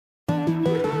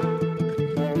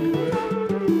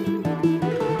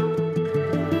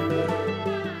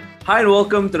Hi and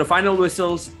welcome to the Final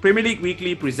Whistles Premier League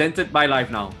Weekly presented by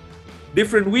Live Now.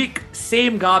 Different week,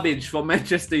 same garbage for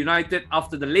Manchester United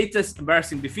after the latest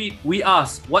embarrassing defeat. We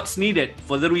ask what's needed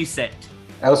for the reset.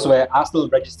 Elsewhere, Arsenal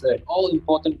registered an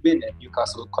all-important win and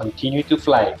Newcastle continue to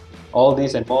fly. All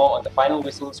this and more on the Final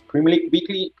Whistles Premier League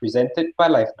Weekly presented by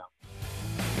Live Now.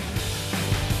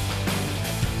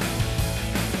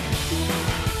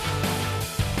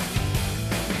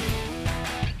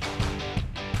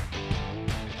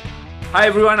 Hi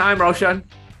everyone, I'm Roshan.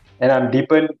 And I'm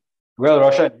Deepan. Well,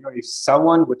 Roshan, if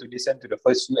someone were to listen to the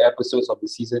first few episodes of the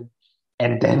season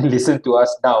and then listen to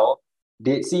us now,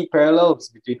 they'd see parallels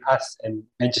between us and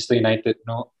Manchester United.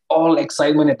 All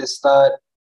excitement at the start,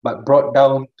 but brought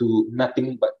down to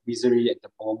nothing but misery at the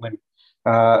moment.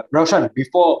 Roshan,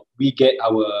 before we get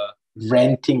our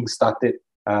ranting started,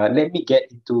 let me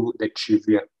get into the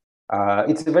trivia.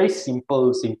 It's a very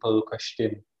simple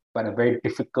question, but a very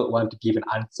difficult one to give an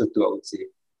answer to, I would say.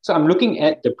 So I'm looking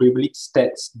at the Premier League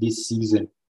stats this season.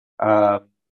 And,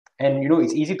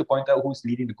 it's easy to point out who's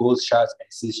leading the goals charts and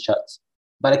assist charts.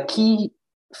 But a key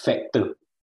factor,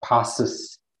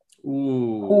 passes.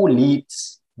 Ooh. Who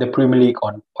leads the Premier League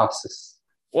on passes?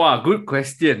 Wow, good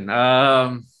question.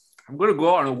 I'm going to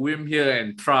go on a whim here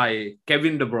and try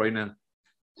Kevin De Bruyne.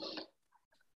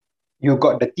 You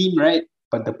got the team right,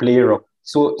 but the player wrong.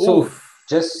 So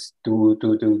just to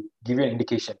give you an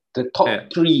indication, the top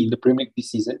three in the Premier League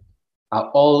this season are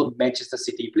all Manchester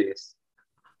City players.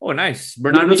 Oh, nice.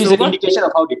 Bernardo Which Silva? is an indication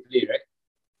of how they play, right?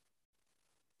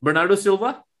 Bernardo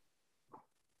Silva?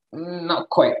 Not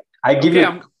quite. I give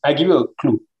you a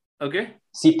clue. Okay.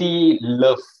 City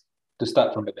love to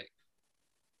start from the back.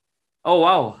 Oh,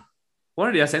 wow. One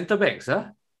of their centre-backs,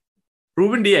 huh?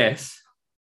 Ruben Diaz?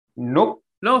 Nope.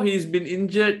 No, he's been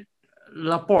injured.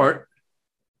 Laporte?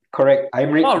 Correct.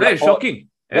 Wow, that is shocking.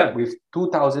 Yeah, with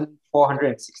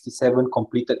 2,467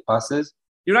 completed passes.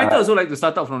 United also like to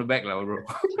start out from the back, bro.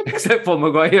 Except for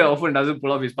Maguire, often doesn't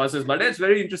pull off his passes. But that's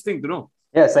very interesting to know.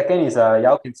 Yeah, second is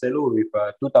João Cancelo with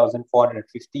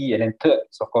 2,450. And then third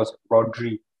is, of course,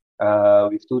 Rodri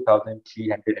with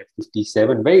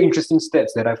 2,357. Very interesting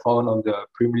stats that I found on the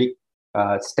Premier League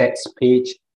stats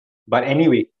page. But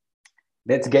anyway,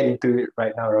 let's get into it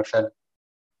right now, Roshan.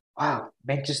 Wow,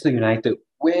 Manchester United,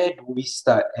 where do we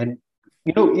start? And,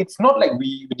 it's not like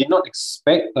we did not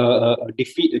expect a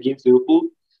defeat against Liverpool.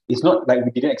 It's not like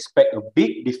we didn't expect a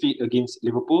big defeat against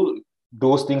Liverpool.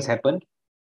 Those things happened.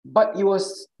 But it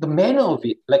was the manner of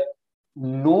it, like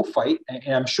no fight.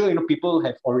 And I'm sure, people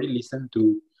have already listened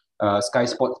to Sky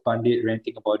Sports Pundit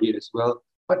ranting about it as well.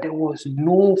 But there was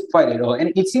no fight at all.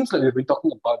 And it seems like we've been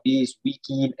talking about this week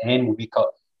in and week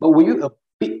out. But were you a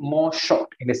bit more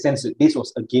shocked in the sense that this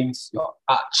was against your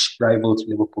arch rivals,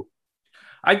 Liverpool?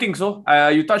 I think so.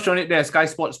 You touched on it there, Sky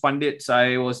Sports Pundits.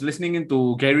 I was listening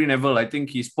into Gary Neville. I think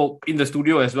he spoke in the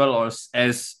studio as well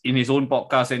as in his own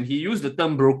podcast, and he used the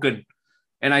term broken.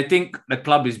 And I think the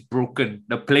club is broken.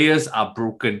 The players are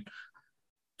broken.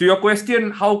 To your question,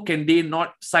 how can they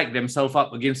not psych themselves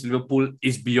up against Liverpool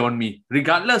is beyond me.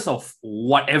 Regardless of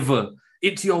whatever,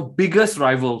 it's your biggest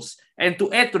rivals. And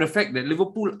to add to the fact that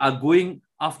Liverpool are going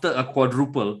after a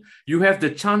quadruple, you have the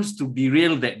chance to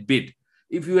derail that bid.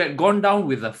 If you had gone down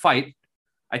with a fight,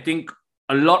 I think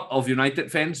a lot of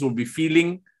United fans will be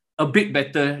feeling a bit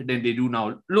better than they do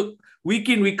now. Look, week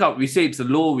in, week out, we say it's a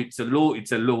low.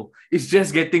 It's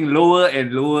just getting lower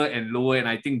and lower and lower. And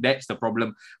I think that's the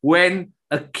problem. When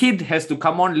a kid has to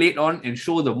come on late on and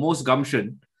show the most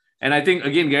gumption, and I think,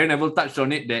 again, Gary Neville touched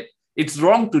on it, that it's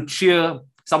wrong to cheer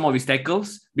some of his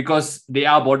tackles because they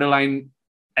are borderline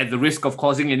at the risk of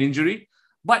causing an injury.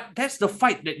 But that's the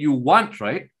fight that you want,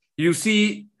 right? You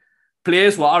see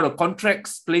players who are out of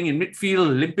contracts playing in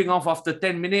midfield, limping off after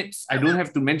 10 minutes. I don't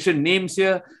have to mention names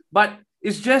here, but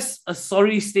it's just a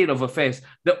sorry state of affairs.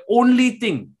 The only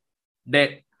thing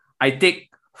that I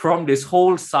take from this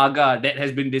whole saga that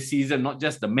has been this season, not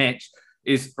just the match,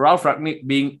 is Ralf Rangnick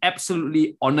being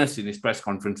absolutely honest in his press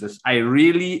conferences. I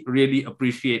really, really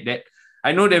appreciate that.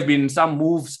 I know there have been some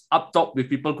moves up top with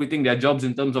people quitting their jobs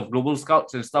in terms of global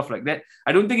scouts and stuff like that.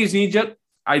 I don't think it's knee-jerk.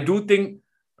 I do think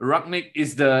Rangnick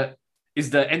is the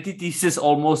antithesis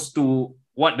almost to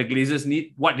what the Glazers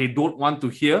need, what they don't want to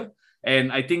hear.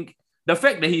 And I think the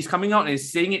fact that he's coming out and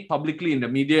saying it publicly in the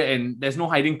media and there's no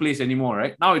hiding place anymore,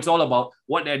 right? Now it's all about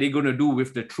what are they going to do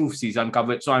with the truths he's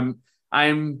uncovered. So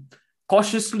I'm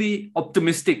cautiously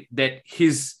optimistic that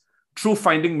his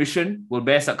truth-finding mission will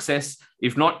bear success,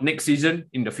 if not next season,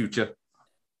 in the future.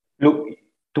 Look,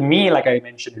 to me, like I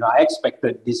mentioned, I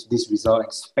expected this result,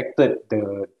 expected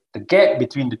the gap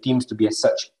between the teams to be as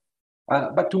such.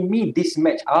 But to me, this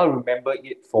match, I'll remember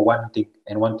it for one thing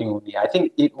and one thing only. I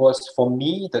think it was for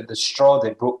me the straw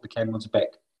that broke the camel's back.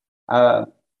 Uh,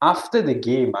 After the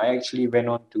game, I actually went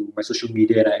on to my social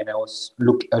media and I was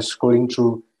scrolling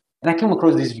through, and I came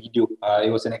across this video.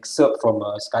 It was an excerpt from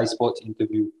a Sky Sports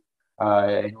interview.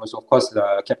 And it was, of course,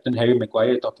 Captain Harry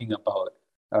Maguire talking about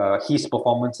his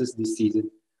performances this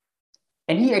season.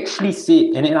 And he actually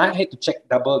said, and then I had to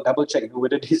double check,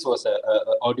 whether this was a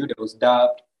audio that was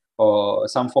dubbed or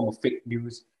some form of fake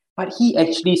news. But he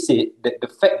actually said that the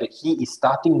fact that he is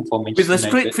starting for With Manchester a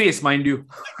straight United, face, mind you.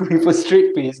 with a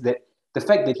straight face, that the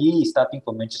fact that he is starting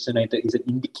for Manchester United is an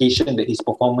indication that his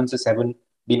performances haven't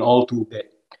been all too bad.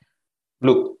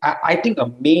 Look, I think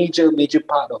a major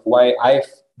part of why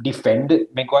I've defended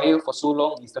Maguire for so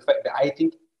long is the fact that I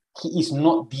think he is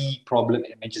not the problem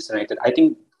at Manchester United. I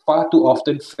think far too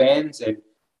often fans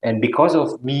and because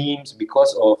of memes,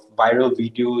 because of viral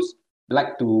videos,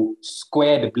 like to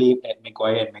square the blame at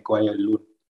Maguire and Maguire alone.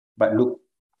 But look,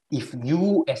 if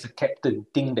you as a captain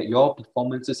think that your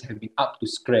performances have been up to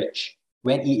scratch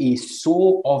when it is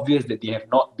so obvious that they have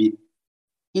not been,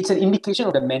 it's an indication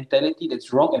of the mentality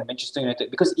that's wrong at Manchester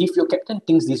United. Because if your captain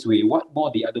thinks this way, what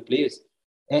more the other players?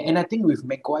 And I think with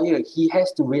Maguire, he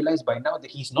has to realize by now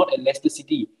that he's not at Leicester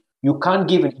City. You can't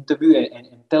give an interview and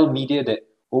tell media that,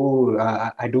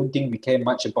 I don't think we care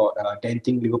much about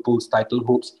denting Liverpool's title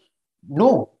hopes.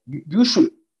 No, you should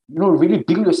really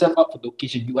build yourself up for the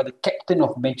occasion. You are the captain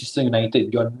of Manchester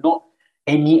United. You are not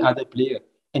any other player.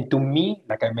 And to me,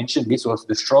 like I mentioned, this was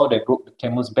the straw that broke the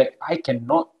camel's back. I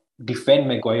cannot defend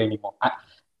Maguire anymore.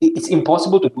 It's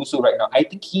impossible to do so right now. I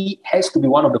think he has to be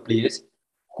one of the players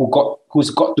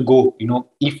who's got to go,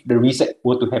 if the reset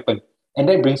were to happen. And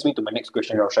that brings me to my next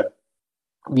question, Roshan.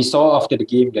 We saw after the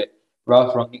game that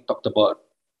Ralph Rangnick talked about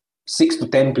 6 to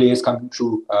 10 players coming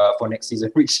through for next season,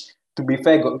 which, to be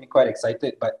fair, got me quite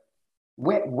excited. But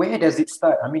where does it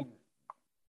start? I mean,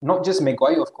 not just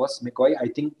Maguire, of course. Maguire, I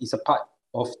think, is a part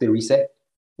of the reset.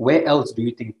 Where else do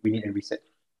you think we need a reset?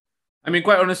 I mean,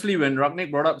 quite honestly, when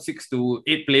Rangnick brought up 6 to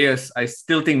 8 players, I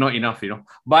still think not enough,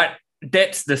 But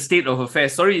that's the state of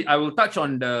affairs. Sorry, I will touch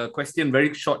on the question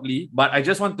very shortly, but I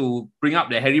just want to bring up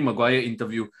the Harry Maguire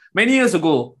interview. Many years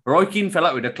ago, Roy Keane fell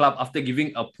out with the club after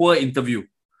giving a poor interview.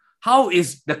 How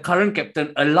is the current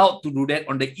captain allowed to do that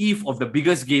on the eve of the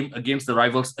biggest game against the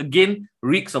rivals? Again,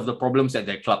 reeks of the problems at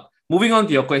their club. Moving on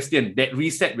to your question, that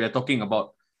reset we are talking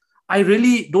about. I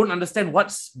really don't understand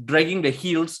what's dragging the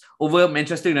heels over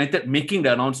Manchester United making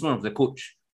the announcement of the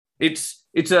coach. It's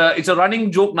a running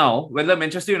joke now whether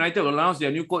Manchester United will announce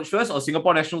their new coach first or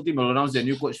Singapore national team will announce their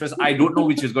new coach first. I don't know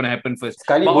which is going to happen first.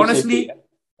 But honestly,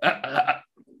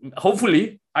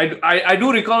 hopefully, I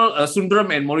do recall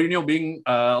Sundram and Mourinho being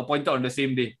appointed on the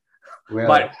same day. Well,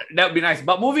 but that would be nice.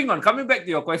 But moving on, coming back to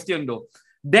your question though,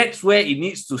 that's where it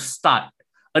needs to start.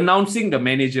 Announcing the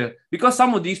manager, because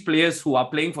some of these players who are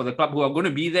playing for the club who are going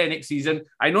to be there next season,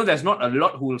 I know there's not a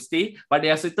lot who will stay, but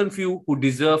there are certain few who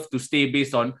deserve to stay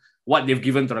based on what they've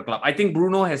given to the club. I think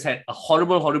Bruno has had a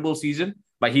horrible season,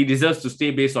 but he deserves to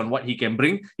stay based on what he can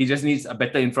bring. He just needs a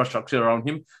better infrastructure around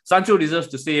him. Sancho deserves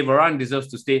to stay. Varane deserves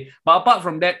to stay. But apart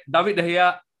from that, David De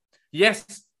Gea,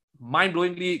 yes,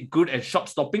 mind-blowingly good at shot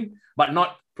stopping, but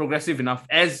not progressive enough,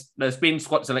 as the Spain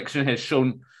squad selection has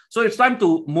shown. So it's time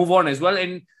to move on as well.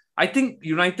 And I think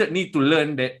United need to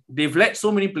learn that they've let so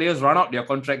many players run out their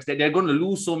contracts that they're going to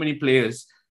lose so many players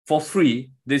for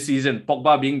free this season,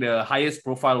 Pogba being the highest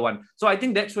profile one. So I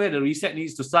think that's where the reset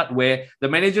needs to start, where the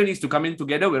manager needs to come in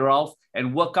together with Ralph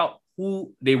and work out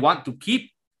who they want to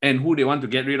keep and who they want to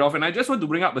get rid of. And I just want to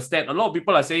bring up a stat. A lot of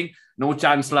people are saying, no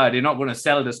chance, they're not going to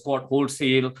sell the squad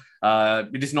wholesale.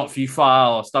 It is not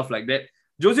FIFA or stuff like that.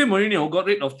 Jose Mourinho got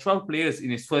rid of 12 players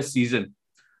in his first season.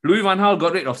 Louis van Gaal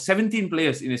got rid of 17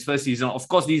 players in his first season. Of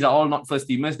course, these are all not first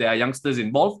teamers. There are youngsters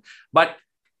involved, but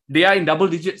they are in double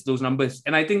digits, those numbers.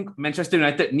 And I think Manchester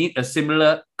United need a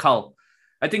similar cull.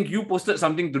 I think you posted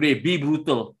something today, be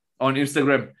brutal, on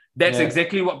Instagram. That's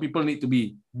exactly what people need to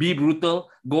be. Be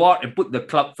brutal, go out and put the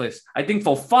club first. I think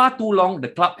for far too long, the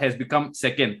club has become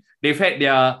second. They've had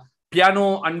their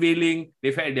piano unveiling.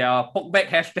 They've had their Pogback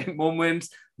hashtag moments.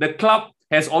 The club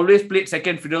has always played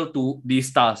second fiddle to these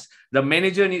stars. The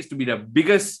manager needs to be the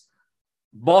biggest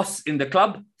boss in the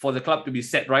club for the club to be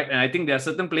set right. And I think there are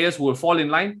certain players who will fall in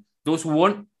line. Those who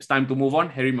won't, it's time to move on,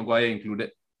 Harry Maguire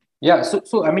included. Yeah,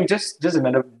 so I mean, just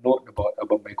another note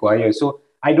about Maguire. So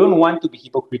I don't want to be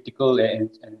hypocritical and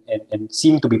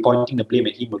seem to be pointing the blame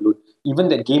at him alone. Even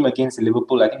that game against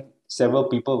Liverpool, I think several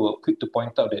people were quick to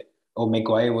point out that,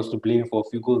 Maguire was to blame for a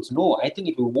few goals. No, I think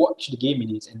if you watch the game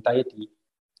in its entirety,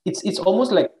 it's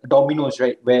almost like dominoes,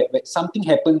 right? Where something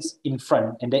happens in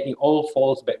front and then it all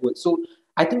falls backwards. So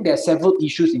I think there are several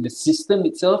issues in the system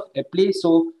itself at play.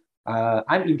 So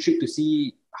I'm intrigued to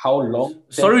see how long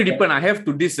Sorry, Dipan, I have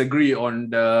to disagree on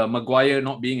the Maguire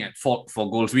not being at fault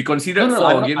for goals. We considered no, four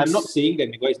I'm not against. saying that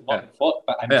Maguire is not at fault,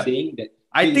 but I'm saying that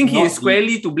I think he is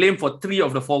squarely to blame for 3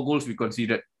 of the 4 goals we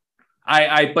considered.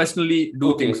 I personally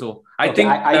do think so. I think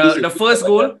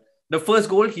the first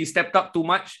goal, he stepped up too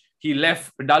much. He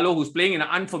left Dalo, who's playing in an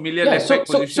unfamiliar left back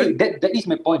position. So that is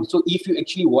my point. So if you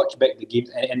actually watch back the games,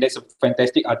 and there's a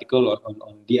fantastic article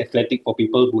on The Athletic for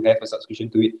people who have a subscription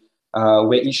to it,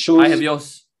 where it shows... I have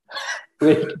yours.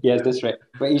 Yes, that's right.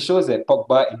 Where it shows that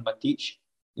Pogba and Matic,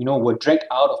 were dragged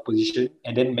out of position,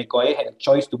 and then Maguire had a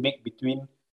choice to make between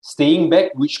staying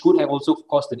back, which could have also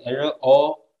caused an error,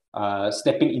 or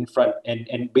stepping in front.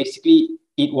 And basically,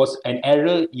 it was an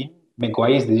error in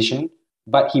Maguire's decision,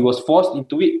 but he was forced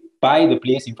into it by the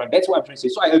players in front. That's what I'm trying to say.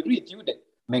 So I agree with you that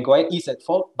Maguire is at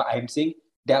fault, but I'm saying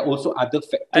there are also other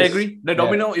factors. I agree. The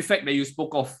domino effect that you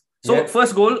spoke of. So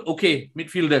first goal, okay,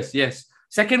 midfielders, yes.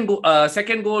 Second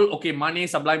goal, okay, Mane,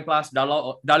 sublime pass,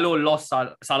 Dalo lost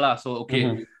Salah, so okay.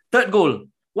 Mm-hmm. Third goal,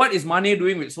 what is Mane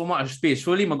doing with so much space?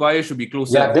 Surely Maguire should be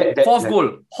closer. Fourth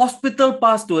goal, hospital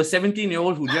pass to a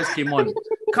 17-year-old who just came on.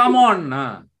 Come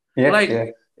on.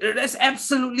 That's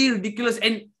absolutely ridiculous.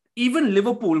 And even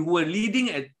Liverpool, who were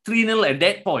leading at 3-0 at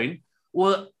that point,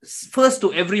 were first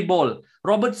to every ball.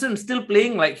 Robertson still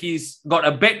playing like he's got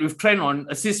a bet with Trent on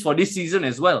assists for this season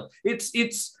as well.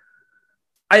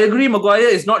 I agree, Maguire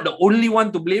is not the only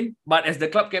one to blame, but as the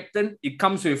club captain, it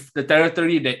comes with the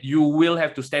territory that you will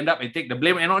have to stand up and take the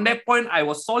blame. And on that point, I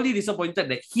was sorely disappointed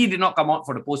that he did not come out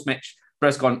for the post-match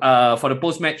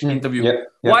interview.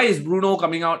 Why is Bruno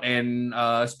coming out and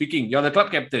speaking? You're the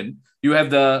club captain. You have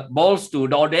the balls the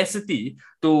audacity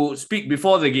to speak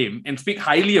before the game and speak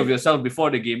highly of yourself before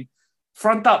the game.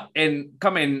 Front up and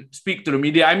come and speak to the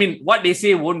media. I mean, what they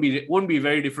say won't be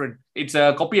very different. It's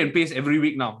a copy and paste every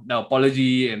week now, the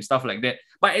apology and stuff like that.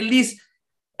 But at least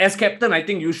as captain, I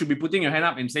think you should be putting your hand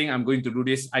up and saying, I'm going to do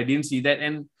this. I didn't see that.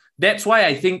 And that's why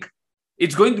I think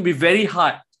it's going to be very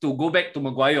hard to go back to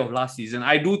Maguire of last season.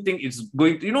 I do think it's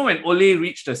going to, when Ole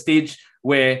reached a stage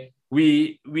where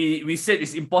we said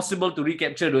it's impossible to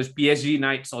recapture those PSG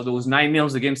nights or those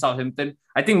 9-0 against Southampton.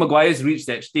 I think Maguire's reached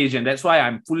that stage, and that's why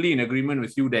I'm fully in agreement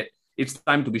with you that it's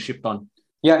time to be shipped on.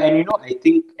 Yeah, and I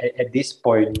think at this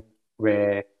point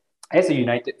where, as a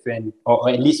United fan, or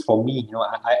at least for me,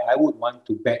 I would want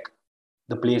to back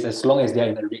the players as long as they're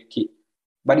in a red kit.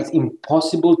 But it's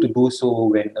impossible to do so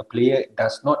when a player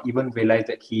does not even realize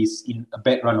that he's in a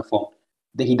bad run of form,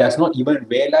 that he does not even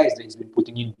realize that he's been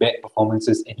putting in bad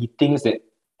performances, and he thinks that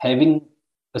having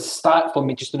a start for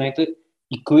Manchester United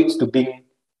equates to being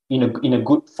in a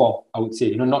good form, I would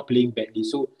say, not playing badly.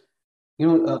 So,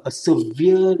 a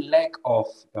severe lack of,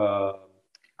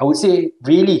 I would say,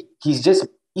 really,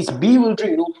 it's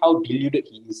bewildering, how deluded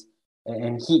he is.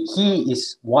 And he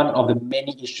is one of the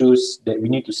many issues that we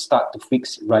need to start to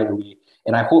fix right away.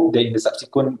 And I hope that in the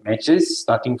subsequent matches,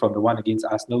 starting from the one against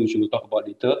Arsenal, which we'll talk about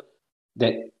later,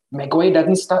 that Maguire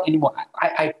doesn't start anymore.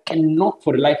 I cannot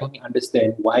for the life of me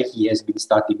understand why he has been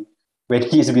starting when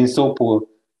he has been so poor.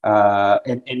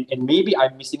 And maybe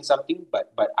I'm missing something,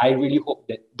 but I really hope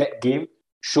that game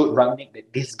showed Rangnick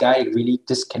that this guy really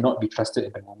just cannot be trusted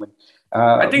at the moment.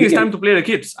 I think it's time to play the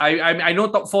kids. I know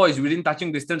top 4 is within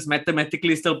touching distance,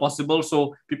 mathematically still possible,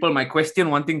 so people might question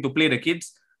wanting to play the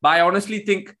kids. But I honestly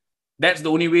think that's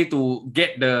the only way to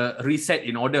get the reset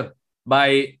in order,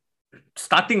 by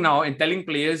starting now and telling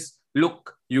players,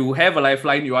 look, you have a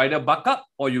lifeline, you either buck up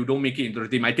or you don't make it into the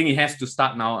team. I think it has to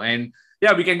start now. And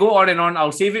yeah, we can go on and on.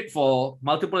 I'll save it for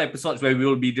multiple episodes where we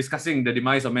will be discussing the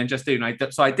demise of Manchester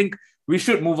United. So I think we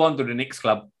should move on to the next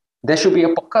club. There should be a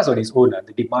podcast on its own,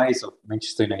 the demise of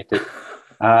Manchester United.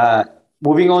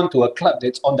 Moving on to a club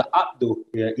that's on the up though,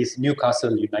 is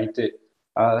Newcastle United.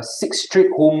 6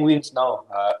 straight home wins now,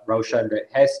 Raushan, that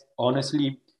has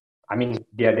honestly, I mean,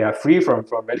 they are free from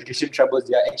relegation troubles.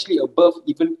 They are actually above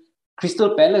even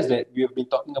Crystal Palace that we have been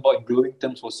talking about in glowing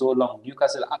terms for so long.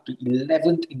 Newcastle up to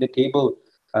 11th in the table.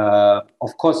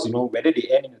 Of course, whether they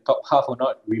end in the top half or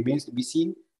not remains to be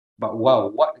seen. But wow,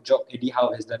 what a job Eddie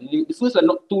Howe has done. It feels like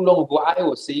not too long ago, I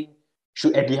was saying,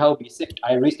 should Eddie Howe be sacked?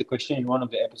 I raised the question in one of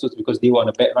the episodes because they were on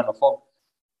a bad run of form.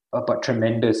 But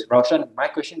tremendous. Raushan, my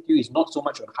question to you is not so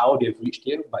much on how they've reached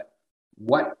here, but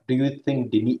what do you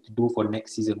think they need to do for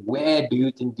next season? Where do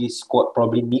you think this squad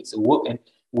probably needs a work? And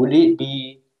will it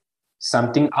be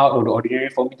something out of the ordinary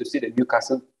for me to say that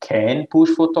Newcastle can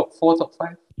push for top 4, top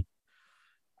 5?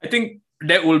 I think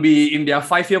that will be in their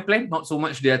 5-year plan, not so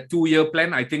much their 2-year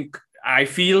plan. I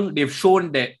feel they've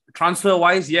shown that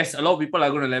transfer-wise, yes, a lot of people are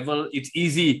going to level. It's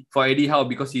easy for Eddie Howe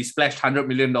because he splashed $100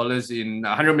 million in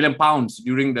 £100 million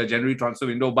during the January transfer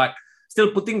window. But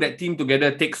still, putting that team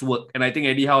together takes work. And I think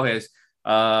Eddie Howe has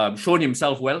shown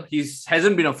himself well. He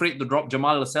hasn't been afraid to drop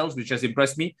Jamal Lascelles, which has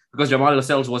impressed me because Jamal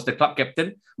Lascelles was the club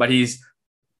captain, but he's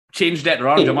changed that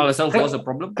around. Jamal Lascelles was a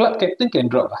problem. Club captain can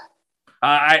drop.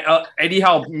 Eddie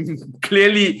Howe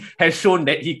clearly has shown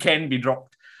that he can be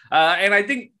dropped. And I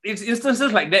think it's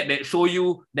instances like that show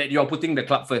you that you're putting the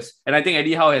club first. And I think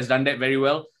Eddie Howe has done that very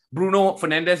well. Bruno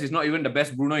Fernandes is not even the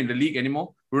best Bruno in the league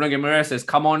anymore. Bruno Guimaraes has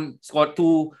come on, scored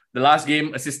 2 the last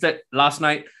game, assisted last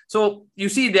night. So you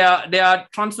see there are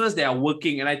transfers that are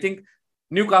working. And I think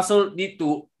Newcastle need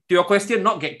to your question,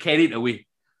 not get carried away.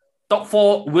 Top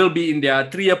 4 will be in their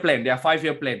 3-year plan, their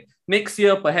 5-year plan. Next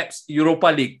year, perhaps Europa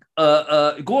League.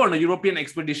 Go on a European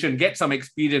expedition, get some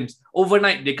experience.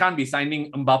 Overnight, they can't be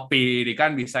signing Mbappe. They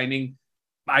can't be signing,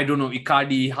 I don't know,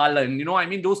 Icardi, Haaland. You know what I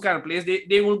mean? Those kind of players,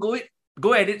 they will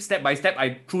go at it step by step.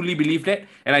 I truly believe that.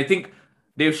 And I think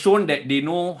they've shown that they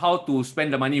know how to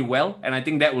spend the money well. And I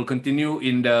think that will continue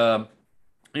in the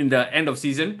end of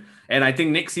season. And I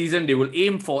think next season, they will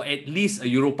aim for at least a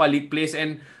Europa League place.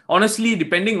 And honestly,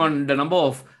 depending on the number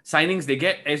of signings they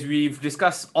get, as we've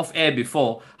discussed off air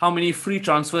before, how many free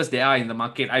transfers there are in the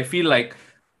market, I feel like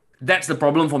that's the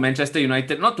problem for Manchester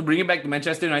United. Not to bring it back to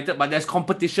Manchester United, but there's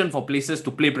competition for places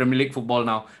to play Premier League football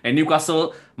now. And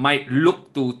Newcastle might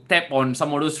look to tap on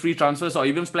some of those free transfers or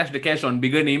even splash the cash on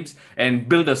bigger names and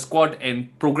build a squad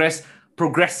and progress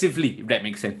progressively, if that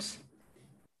makes sense.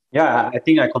 Yeah, I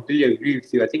think I completely agree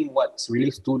with you. I think what's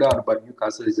really stood out about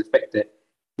Newcastle is the fact that,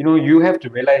 you have to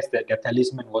realize that their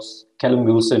talisman was Callum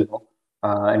Wilson,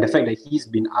 and the fact that he's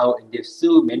been out and they've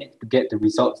still managed to get the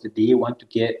results that they want to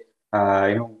get,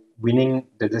 winning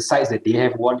the sides that they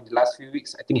have won in the last few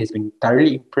weeks, I think has been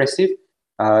thoroughly impressive.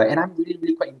 And I'm really,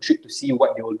 really quite intrigued to see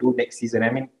what they will do next season.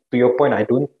 I mean, to your point, I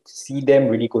don't see them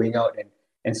really going out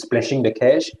and splashing the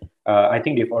cash. I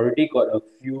think they've already got a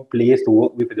few players to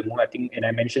work with at the moment. I think, and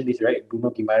I mentioned this, right? Bruno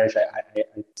Guimaraes, I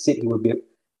said he will be a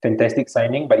fantastic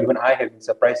signing, but even I have been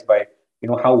surprised by,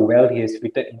 how well he has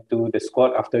fitted into the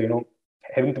squad after,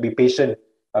 having to be patient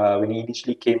when he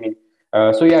initially came in.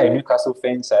 So yeah, Newcastle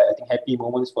fans, I think happy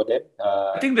moments for them.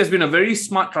 I think there's been a very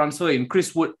smart transfer in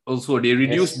Chris Wood also. They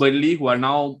reduced Burnley, who are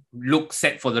now look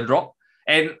set for the drop.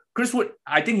 And Chris Wood,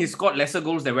 I think he scored lesser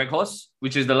goals than Weghorst,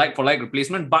 which is the like-for-like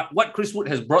replacement. But what Chris Wood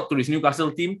has brought to his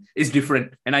Newcastle team is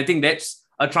different. And I think that's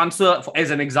a transfer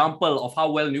as an example of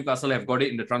how well Newcastle have got it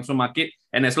in the transfer market.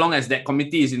 And as long as that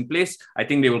committee is in place, I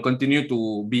think they will continue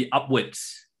to be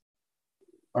upwards.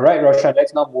 All right, Roshan,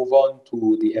 let's now move on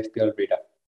to the FPL radar.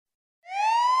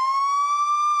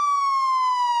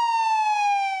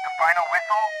 The final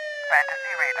whistle,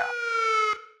 Fantasy Radar.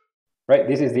 Right,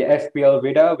 this is the FPL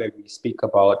radar where we speak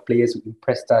about players who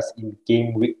impressed us in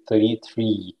game week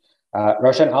 33.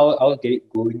 Roshan, I'll get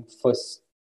it going first.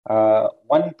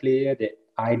 One player that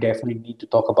I definitely need to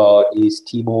talk about is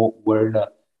Timo Werner.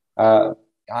 Of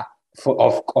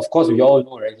course, we all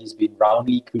know, right? He's been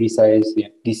roundly criticized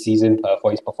this season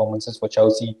for his performances for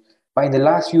Chelsea. But in the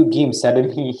last few games,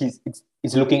 suddenly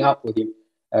it's looking up for him.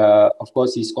 Of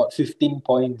course, he scored 15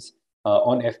 points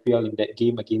on FPL in that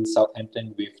game against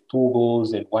Southampton with 2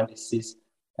 goals and 1 assist.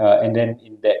 And then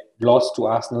in that loss to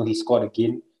Arsenal, he scored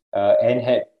again and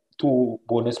had 2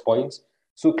 bonus points.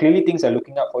 So clearly things are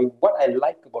looking up for him. What I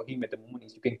like about him at the moment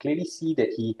is you can clearly see that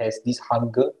he has this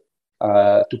hunger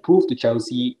to prove to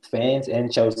Chelsea fans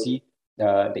and Chelsea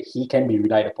that he can be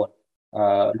relied upon.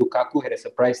 Lukaku had a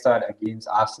surprise start against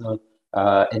Arsenal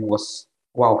and he was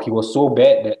so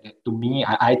bad that to me,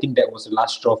 I think that was the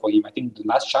last straw for him. I think the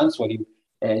last chance for him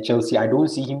at Chelsea. I don't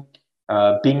see him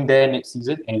being there next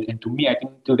season. And to me, I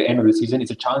think till the end of the season, it's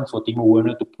a chance for Timo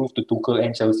Werner to prove to Tuchel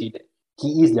and Chelsea that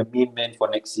he is the main man for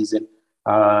next season.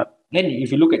 Then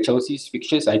if you look at Chelsea's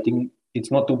fixtures, I think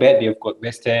it's not too bad. They've got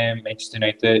West Ham, Manchester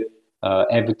United,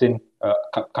 Everton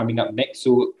coming up next.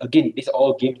 So again, these are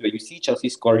all games where you see Chelsea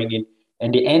scoring in,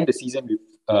 and they end the season with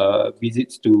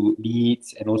visits to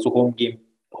Leeds and also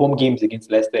home games against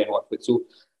Leicester and Watford. So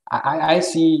I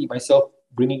see myself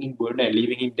bringing in Werner and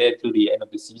leaving him there till the end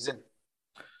of the season.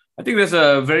 I think that's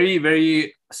a very,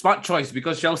 very smart choice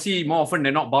because Chelsea, more often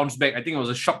than not, bounce back. I think it was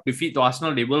a shock defeat to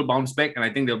Arsenal. They will bounce back, and I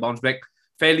think they'll bounce back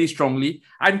fairly strongly.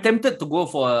 I'm tempted to go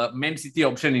for a Man City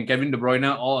option in Kevin De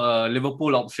Bruyne or a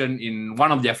Liverpool option in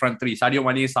one of their front three, Sadio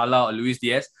Mane, Salah, or Luis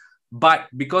Diaz. But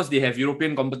because they have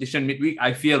European competition midweek,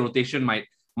 I fear rotation might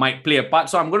play a part.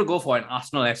 So I'm going to go for an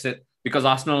Arsenal asset because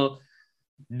Arsenal,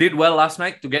 did well last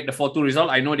night to get the 4-2 result.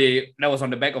 I know that was on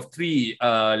the back of 3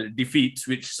 defeats,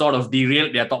 which sort of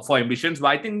derailed their top 4 ambitions, but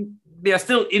I think they are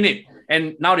still in it.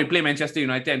 And now they play Manchester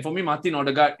United. And for me, Martin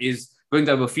Odegaard is going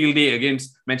to have a field day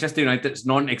against Manchester United's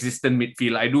non-existent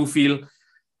midfield. I do feel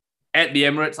at the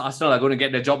Emirates, Arsenal are going to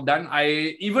get the job done.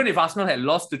 Even if Arsenal had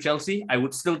lost to Chelsea, I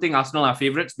would still think Arsenal are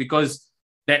favourites because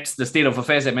that's the state of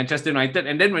affairs at Manchester United.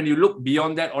 And then when you look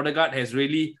beyond that, Odegaard has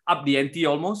really upped the ante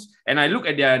almost. And I look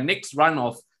at their next run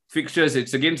of fixtures,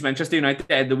 it's against Manchester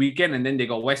United at the weekend, and then they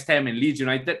got West Ham and Leeds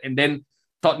United, and then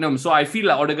Tottenham. So I feel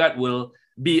like Odegaard will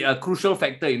be a crucial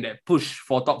factor in that push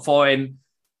for top 4. And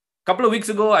a couple of weeks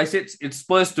ago, I said it's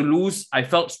Spurs to lose. I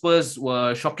felt Spurs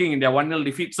were shocking in their 1-0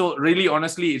 defeat. So really,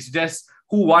 honestly, it's just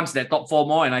who wants that top 4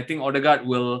 more. And I think Odegaard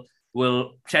will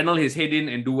channel his head in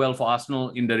and do well for Arsenal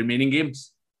in the remaining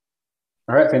games.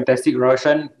 All right, fantastic,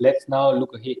 Roshan. Let's now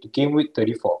look ahead to game week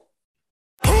 34.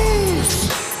 Who's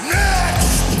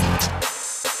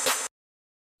next?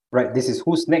 Right, this is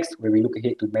Who's Next, where we look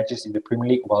ahead to matches in the Premier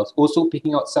League whilst also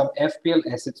picking out some FPL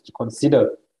assets to consider.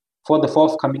 For the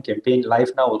forthcoming campaign,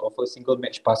 Live Now will offer single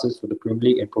match passes for the Premier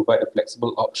League and provide a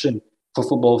flexible option for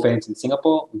football fans in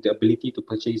Singapore with the ability to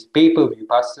purchase pay-per-view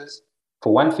passes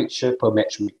for 1 fixture per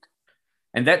match week.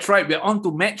 And that's right, we're on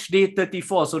to match day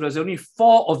 34. So there's only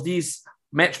 4 of these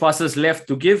match passes left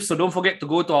to give. So don't forget to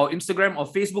go to our Instagram or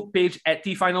Facebook page at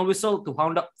 @TFinalWhistle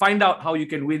to find out how you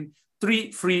can win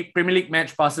 3 free Premier League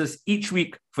match passes each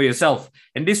week for yourself.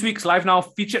 And this week's Live Now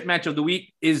featured match of the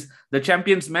week is the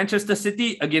champions Manchester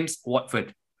City against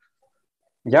Watford.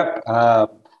 Yep.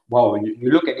 Wow,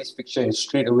 you look at this fixture and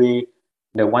straight away,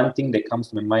 the one thing that comes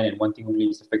to my mind and one thing only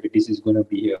is the fact that this is going to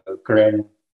be a grand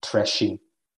thrashing.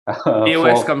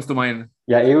 AOS comes to mind.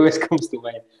 Yeah, AOS comes to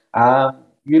mind.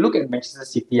 You look at Manchester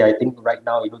City, I think right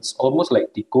now it's almost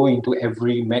like they go into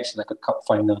every match like a cup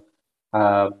final.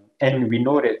 And we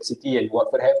know that City and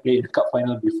Watford have played the cup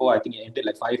final before. I think it ended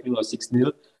like 5-0 or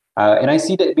 6-0. And I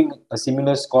see that being a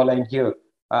similar scoreline here.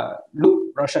 Look,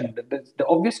 Roshan, the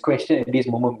obvious question at this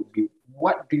moment would be,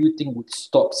 what do you think would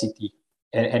stop City?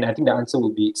 And I think the answer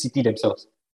would be City themselves.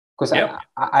 Because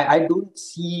I don't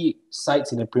see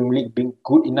sides in the Premier League being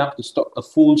good enough to stop a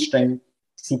full-strength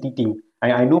City team.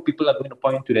 I know people are going to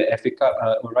point to the FA Cup,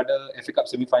 or rather FA Cup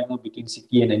semi-final between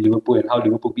City and Liverpool and how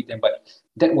Liverpool beat them, but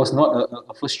that was not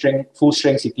a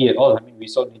full-strength City at all. I mean, we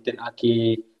saw Nathan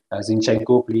Ake,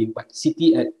 Zinchenko playing, but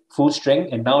City at full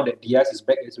strength, and now that Diaz is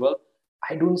back as well,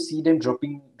 I don't see them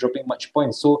dropping much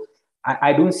points. So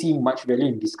I don't see much value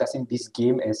in discussing this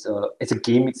game as a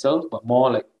game itself, but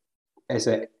more like as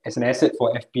an asset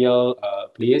for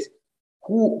FPL players.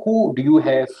 Who do you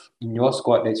have in your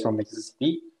squad that's from Manchester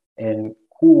City, and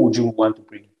who would you want to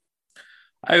bring?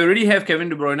 I already have Kevin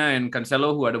De Bruyne and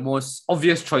Cancelo, who are the most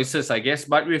obvious choices, I guess.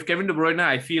 But with Kevin De Bruyne,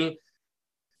 I feel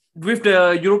with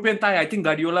the European tie, I think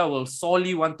Guardiola will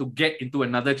sorely want to get into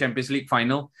another Champions League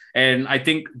final. And I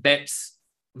think that's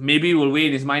maybe will weigh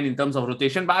in his mind in terms of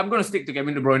rotation. But I'm going to stick to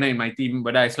Kevin De Bruyne in my team.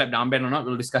 Whether I slap the armband or not,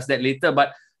 we'll discuss that later.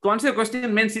 But to answer your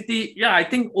question, Man City, I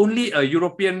think only a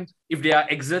European, if they are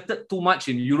exerted too much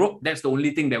in Europe, that's the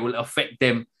only thing that will affect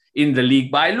them in the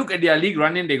league. But I look at their league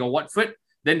run-in, they got Watford,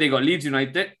 then they got Leeds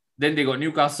United, then they got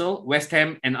Newcastle, West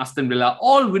Ham, and Aston Villa.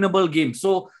 All winnable games.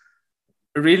 So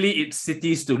really, it's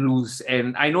City's to lose.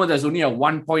 And I know there's only a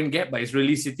 1-point gap, but it's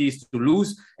really City's to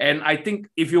lose. And I think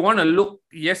if you want to look,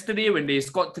 yesterday when they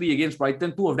scored 3 against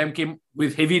Brighton, 2 of them came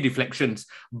with heavy deflections.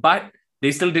 But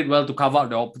they still did well to cover up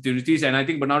the opportunities. And I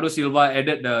think Bernardo Silva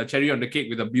added the cherry on the cake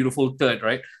with a beautiful third,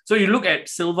 right? So you look at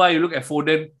Silva, you look at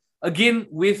Foden, again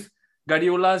with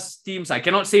Guardiola's teams, I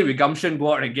cannot say with gumption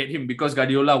go out and get him because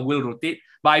Guardiola will rotate.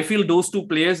 But I feel those 2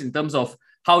 players, in terms of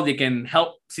how they can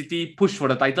help City push for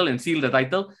the title and seal the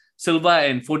title, Silva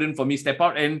and Foden for me step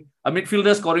out. And a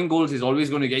midfielder scoring goals is always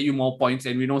going to get you more points.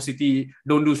 And we know City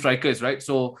don't do strikers, right?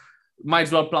 So might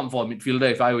as well plump for a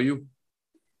midfielder if I were you.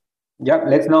 Yep,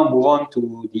 let's now move on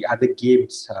to the other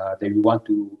games that we want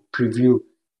to preview.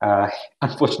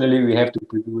 Unfortunately, we have to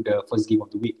preview the first game of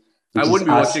the week. I wouldn't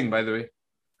be watching, by the way.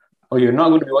 Oh, you're not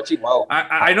going to be watching? Wow.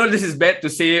 I know this is bad to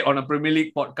say on a Premier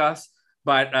League podcast,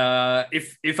 but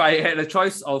if I had a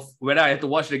choice of whether I had to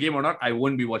watch the game or not, I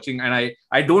wouldn't be watching. And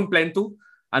I don't plan to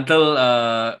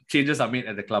until changes are made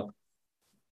at the club.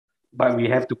 But we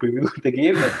have to preview the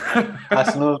game.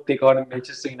 Arsenal take on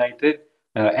Manchester United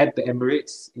at the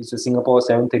Emirates. It's a Singapore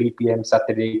 7:30 p.m.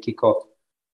 Saturday kickoff.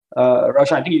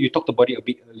 Rasha, I think you talked about it a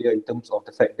bit earlier in terms of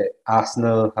the fact that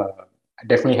Arsenal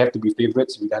definitely have to be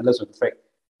favourites regardless of the fact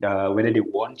whether they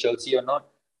won Chelsea or not.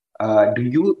 Do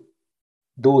you,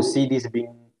 though, see this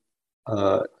being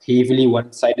a heavily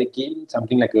one-sided game,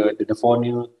 something like the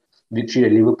 4-0 victory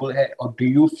that Liverpool had, or do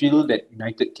you feel that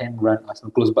United can run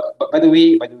Arsenal close? But by the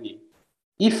way,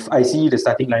 if I see the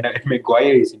starting lineup and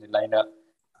Maguire is in the lineup,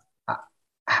 I,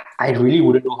 I really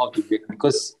wouldn't know how to react,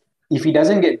 because if he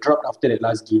doesn't get dropped after that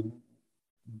last game,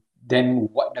 then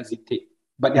what does it take?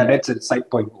 But yeah, that's a side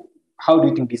point. How do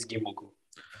you think this game will go?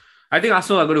 I think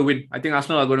Arsenal are going to win. I think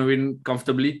Arsenal are going to win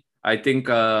comfortably. I think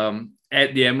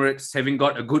at the Emirates, having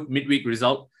got a good midweek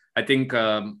result, I think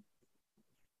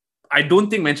I don't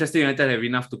think Manchester United have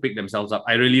enough to pick themselves up.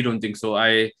 I really don't think so.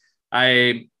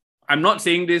 I'm not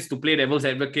saying this to play devil's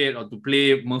advocate or to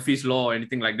play Murphy's Law or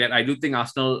anything like that. I do think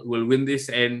Arsenal will win this.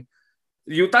 And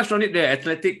you touched on it there,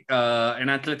 an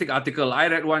athletic article. I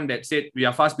read one that said we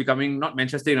are fast becoming not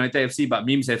Manchester United FC, but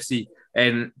Memes FC.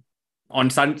 And on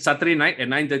Saturday night at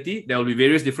 9:30, there will be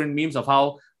various different memes of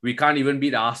how we can't even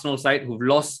beat the Arsenal side who've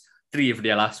lost 3 of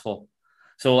their last 4.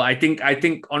 So I think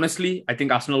honestly, I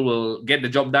think Arsenal will get the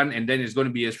job done, and then it's going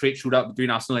to be a straight shootout between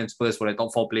Arsenal and Spurs for the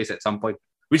top 4 place at some point,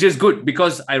 which is good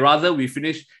because I rather we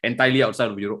finish entirely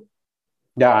outside of Europe.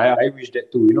 Yeah, I wish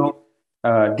that too.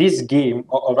 This game,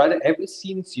 or rather, ever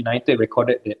since United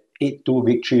recorded that 8-2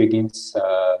 victory against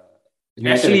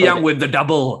Ashley Young with the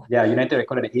double. Yeah, United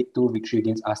recorded an 8-2 victory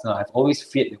against Arsenal. I've always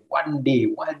feared that one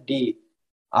day,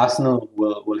 Arsenal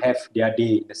will have their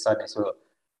day in the sun as well.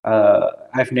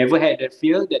 I've never had that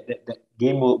fear that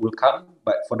game will come,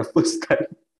 but for the first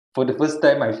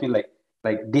time, I feel like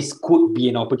this could be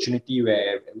an opportunity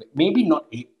where maybe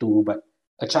not 8-2, but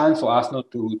a chance for Arsenal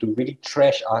to really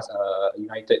trash us,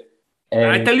 United. And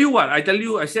I tell you what,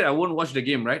 I said I won't watch the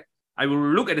game, right? I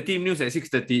will look at the team news at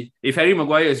 6:30. If Harry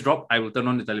Maguire is dropped, I will turn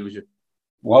on the television.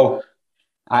 Wow.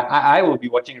 I will be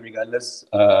watching regardless.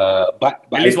 But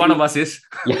at least one of us is.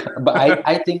 Yeah, but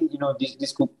I think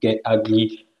this could get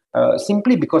ugly.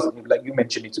 Simply because, like you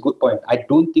mentioned, it's a good point. I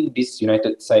don't think this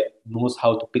United side knows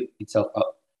how to pick itself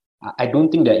up. I don't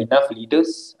think there are enough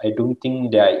leaders. I don't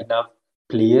think there are enough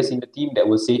players in the team that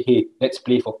will say, "Hey, let's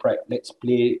play for pride. Let's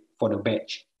play for the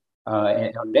badge."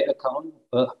 And on that account,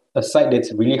 a side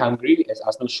that's really hungry, as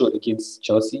Arsenal showed against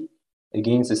Chelsea,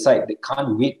 against a side that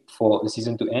can't wait for the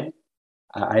season to end,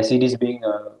 I see this being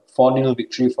a 4-0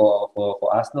 victory for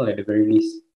Arsenal at the very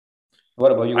least.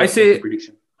 What about you? What's your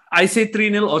prediction? I say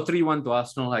 3-0 or 3-1 to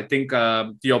Arsenal. I think,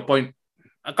 to your point,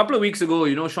 a couple of weeks ago,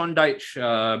 Sean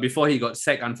Dyche, before he got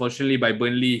sacked, unfortunately, by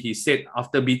Burnley, he said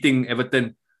after beating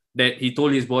Everton that he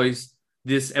told his boys,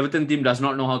 this Everton team does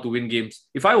not know how to win games.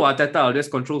 If I were Arteta, I'll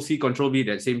just Control-C, Control-V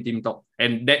that same team top.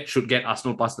 And that should get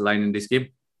Arsenal past the line in this game.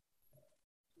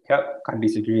 Yep, can't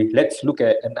disagree. Let's look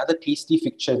at another tasty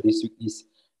fixture this week is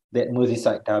that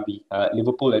Merseyside derby,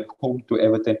 Liverpool at home to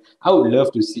Everton. I would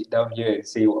love to sit down here and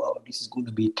say, well, this is going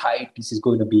to be tight, this is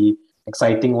going to be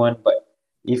exciting one. But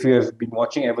if you have been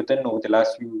watching Everton over the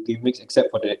last few game weeks, except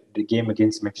for the game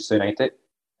against Manchester United,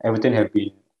 Everton have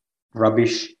been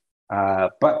rubbish.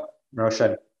 But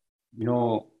Roshan,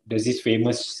 there's this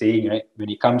famous saying, right? When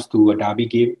it comes to a derby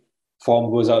game, form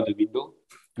goes out the window.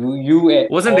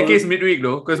 Wasn't the case midweek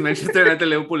though, because Manchester United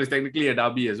Liverpool is technically a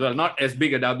derby as well, not as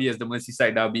big a derby as the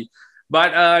Merseyside derby.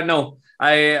 But no,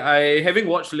 I having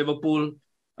watched Liverpool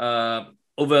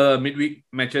over midweek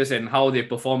matches and how they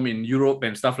perform in Europe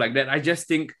and stuff like that, I just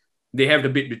think they have the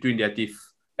bit between their teeth.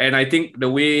 And I think the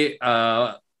way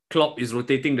Klopp is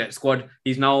rotating that squad,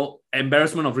 he's now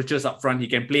embarrassment of riches up front. He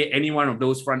can play any one of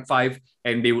those front 5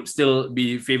 and they would still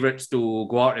be favourites to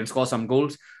go out and score some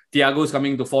goals. Thiago's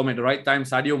coming to form at the right time.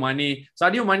 Sadio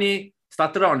Mane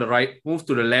started out on the right, moved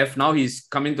to the left. Now he's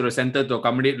coming to the centre to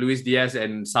accommodate Luis Diaz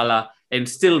and Salah and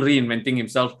still reinventing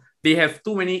himself. They have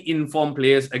too many informed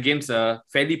players against a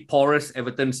fairly porous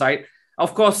Everton side.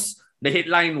 Of course, the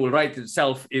headline will write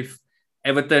itself if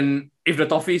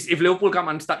Liverpool come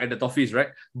unstuck at the Toffees,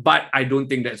 right? But I don't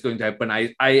think that's going to happen.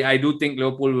 I do think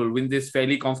Liverpool will win this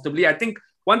fairly comfortably. I think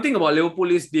one thing about Liverpool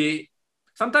is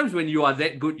sometimes when you are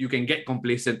that good, you can get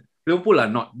complacent. Liverpool are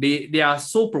not. They are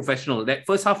so professional. That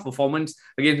first half performance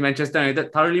against Manchester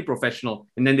United, thoroughly professional.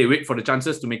 And then they wait for the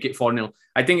chances to make it 4-0.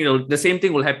 I think the same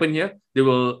thing will happen here. They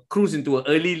will cruise into an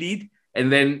early lead.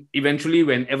 And then eventually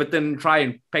when Everton try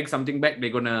and peg something back, they're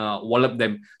going to wallop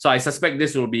them. So I suspect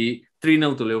this will be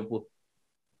 3-0 to Liverpool.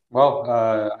 Well,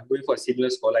 I'm going for a similar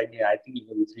scoreline here. I think it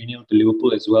will be 3-0 to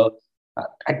Liverpool as well.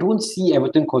 I don't see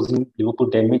Everton causing Liverpool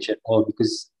damage at all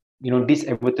because, this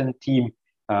Everton team,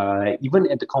 even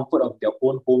at the comfort of their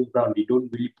own home ground, they don't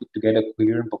really put together a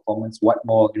coherent performance. What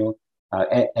more,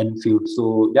 at Anfield.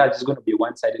 So, yeah, it's going to be a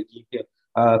one-sided game here.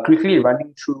 Quickly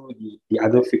running through the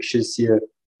other fixtures here.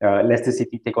 Leicester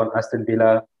City take on Aston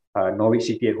Villa, Norwich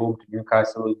City at home to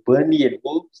Newcastle, Burnley at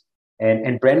Wolves,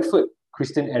 and Brentford,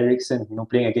 Christian Eriksen,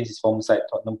 playing against his former side,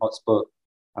 Tottenham Hotspur,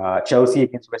 Chelsea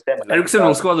against West Ham. Eriksen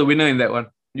will score the winner in that one.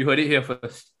 You heard it here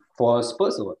first. For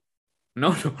Spurs or what?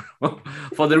 No.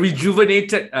 For the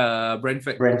rejuvenated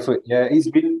Brentford. Brentford, yeah, it's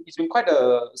been quite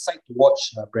a sight to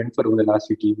watch Brentford over the last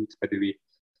few games. By the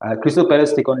way, Crystal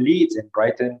Palace take on Leeds and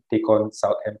Brighton take on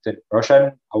Southampton.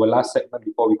 Roshan, our last segment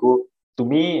before we go. To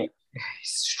me,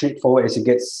 it's straightforward as it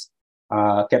gets.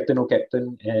 Captain or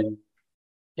captain, and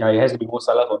yeah, it has to be Mo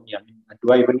Salah for me. I mean,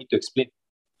 do I even need to explain?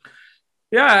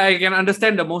 Yeah, I can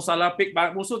understand the Mo Salah pick, but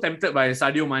I'm also tempted by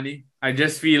Sadio Mane. I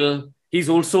just feel he's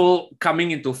also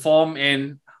coming into form,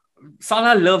 and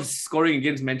Salah loves scoring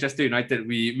against Manchester United.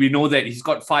 We know that he's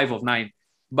got 5 of 9.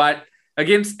 But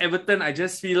against Everton, I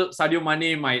just feel Sadio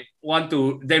Mane might want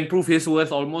to then prove his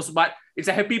worth almost. But it's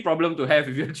a happy problem to have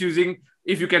if you're choosing,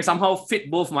 if you can somehow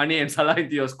fit both Mane and Salah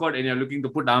into your squad and you're looking to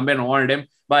put the armband on one of them.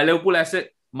 But Liverpool asset,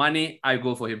 Mane, I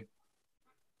go for him.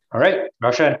 All right,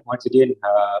 Roshan, once again,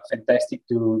 fantastic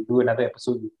to do another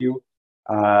episode with you.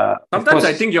 Sometimes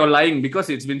I think you're lying because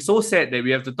it's been so sad that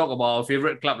we have to talk about our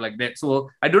favorite club like that. So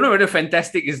I don't know whether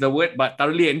fantastic is the word, but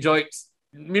thoroughly enjoyed.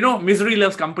 Misery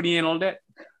loves company and all that.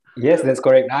 Yes, that's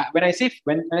correct. When I say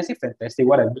fantastic,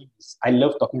 what I mean is I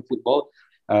love talking football.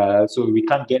 So we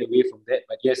can't get away from that.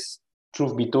 But yes,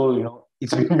 truth be told,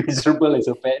 it's been miserable as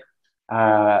a fan.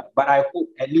 But I hope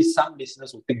at least some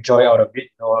listeners will take joy out of it.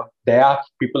 There are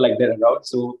people like that around.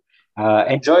 So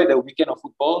enjoy the weekend of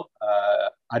football,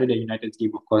 other than United's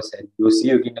game, of course. And we'll see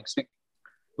you again next week.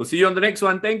 We'll see you on the next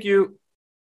one. Thank you.